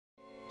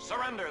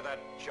Surrender that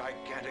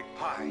gigantic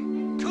pie.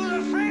 To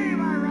the free,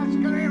 my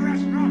rascally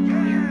restaurant!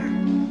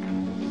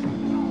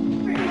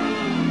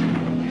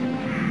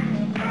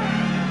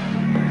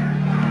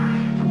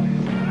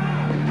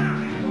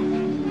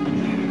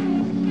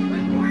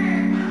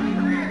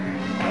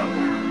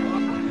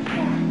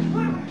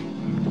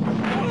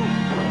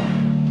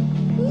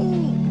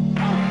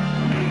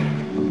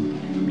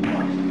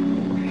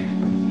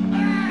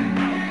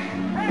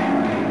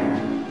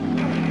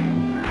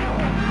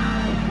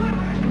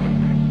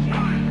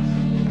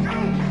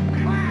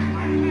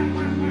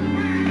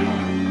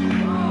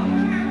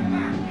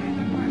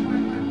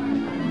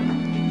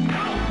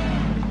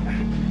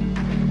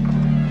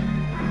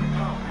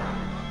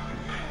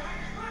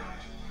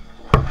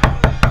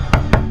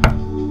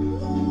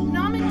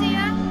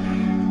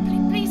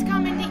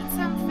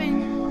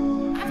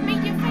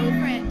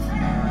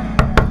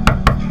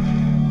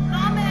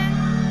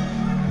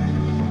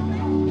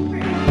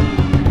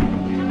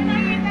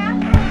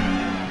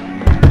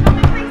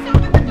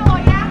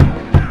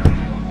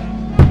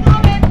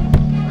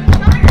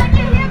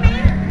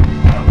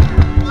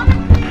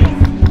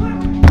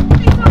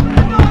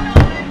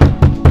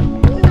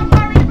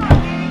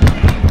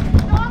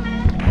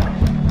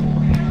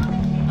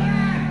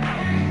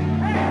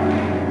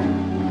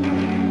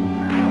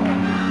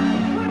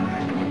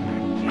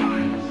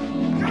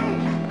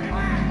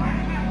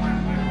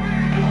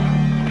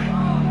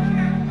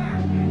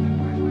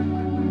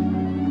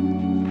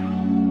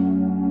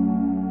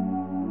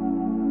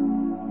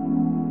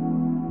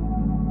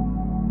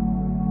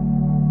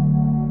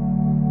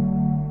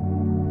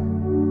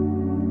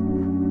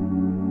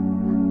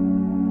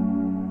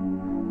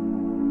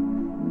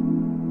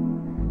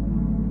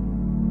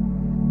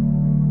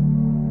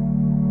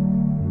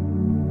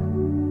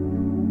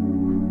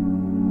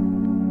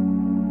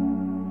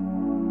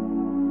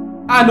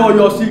 I know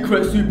your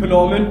secret, Super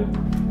Norman.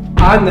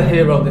 I'm the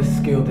hero this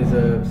school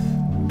deserves.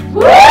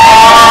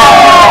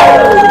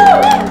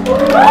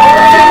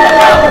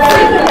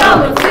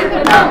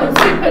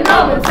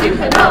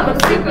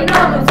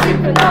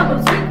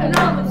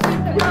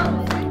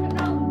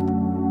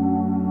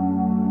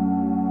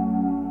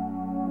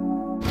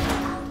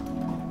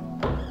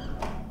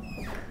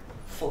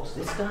 What's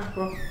this guy,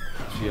 bro?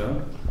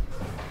 Fiona.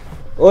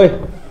 Oi,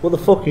 what the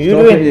fuck are you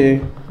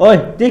doing? Oi,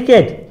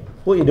 dickhead,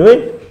 what are you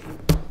doing?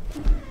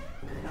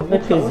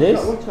 What is this?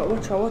 Watch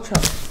out.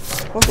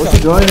 What's he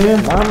doing here?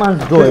 My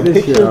man's doing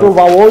pictures of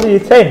how old are you,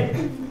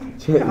 10?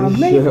 Check this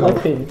shit out.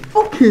 What the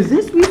fuck is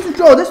this? We used to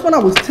draw this when I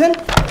was 10.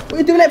 What are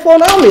you doing it for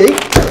now, mate?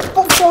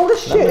 Fuck's all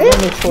this shit, eh?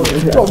 Bro,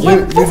 fuck all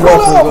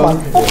it up,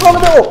 man. Fuck all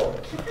of it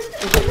up.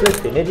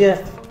 Flipping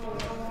idiot.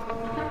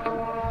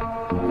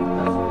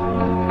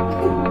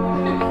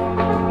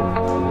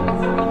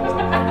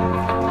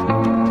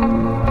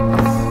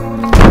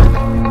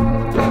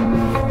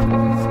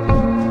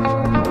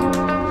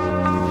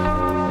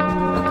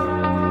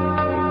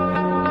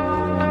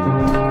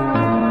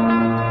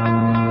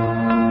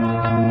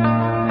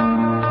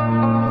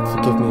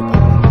 Forgive me,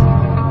 Papa.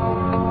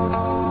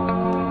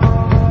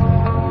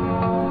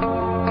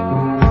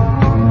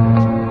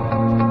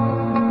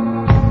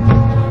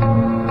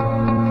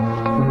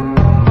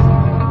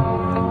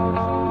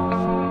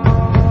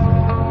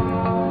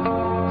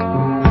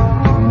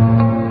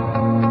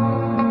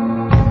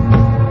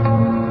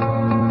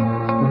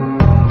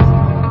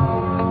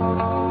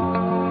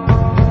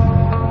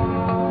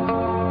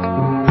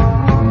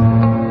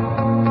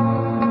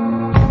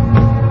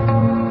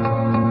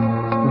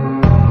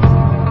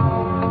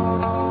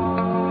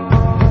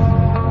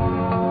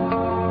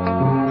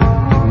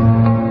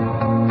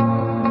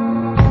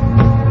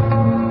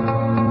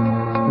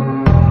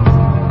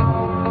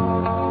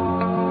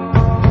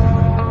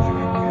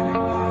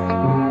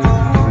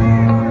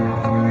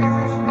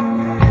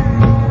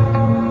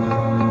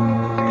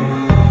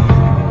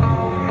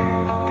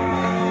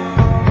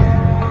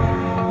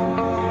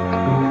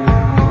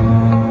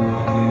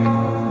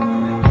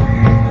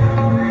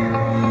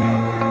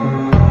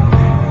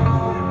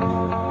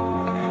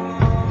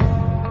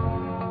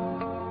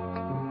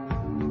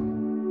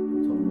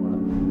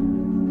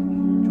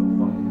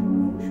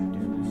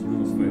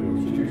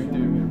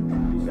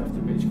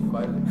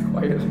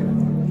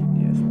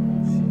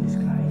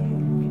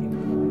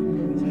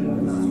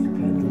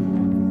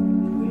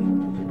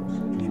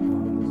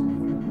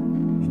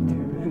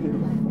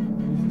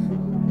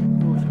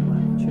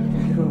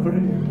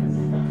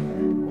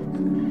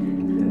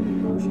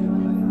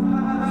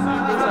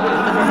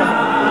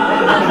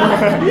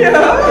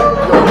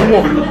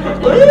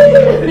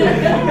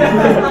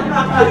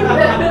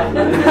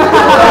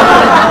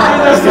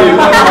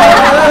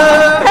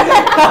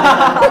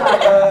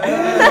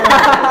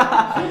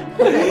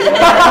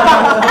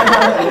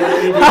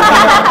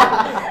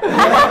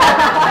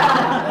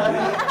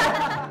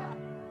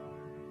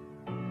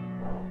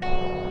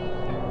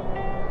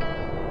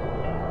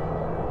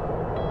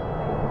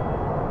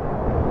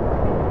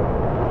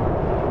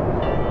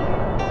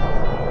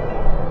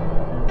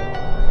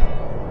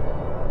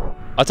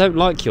 I don't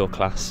like your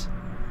class.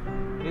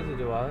 Neither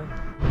do I.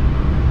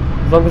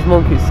 As long as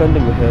Monkey's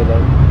sending me here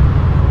then.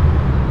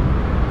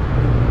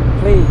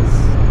 Please,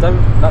 don't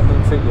let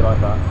them treat you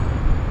like that.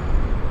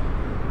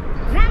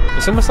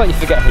 It's almost like you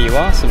forget who you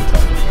are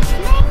sometimes.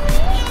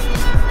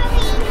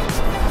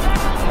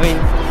 I mean,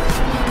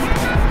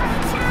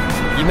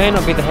 you may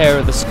not be the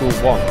hero the school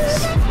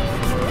wants,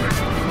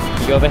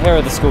 but you're the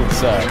hero the school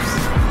deserves.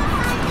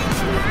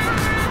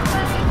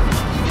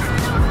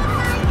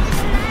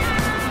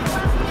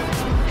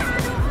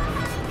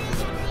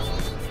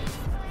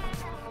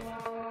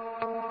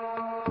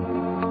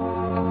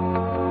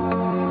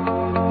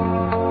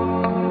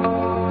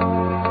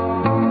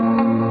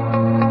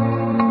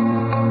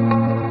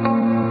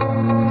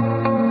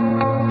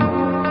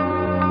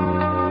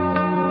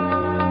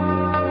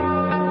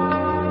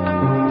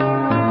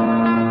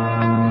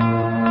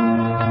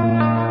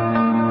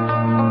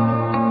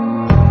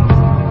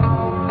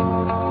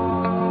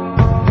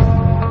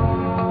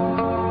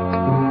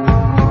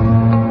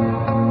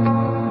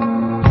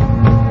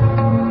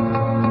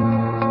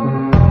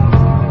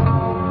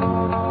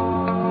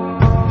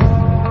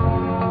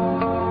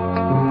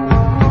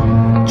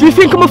 Do you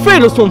think I'm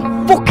afraid of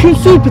some fucking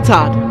super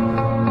tad?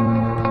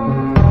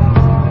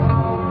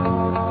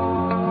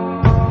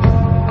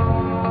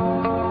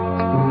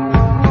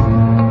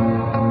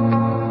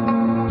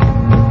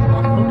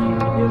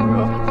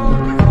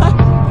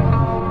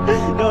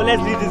 No,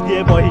 let's leave this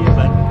Game Boy here,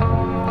 man.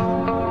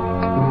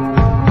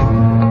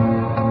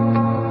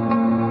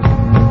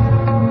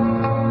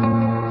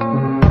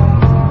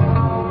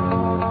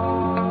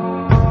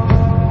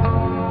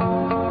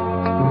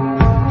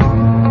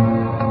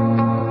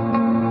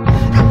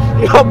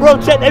 Yo, bro,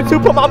 check them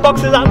Superman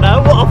boxes out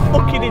now. What a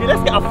fucking idiot.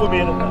 Let's get off from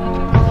here.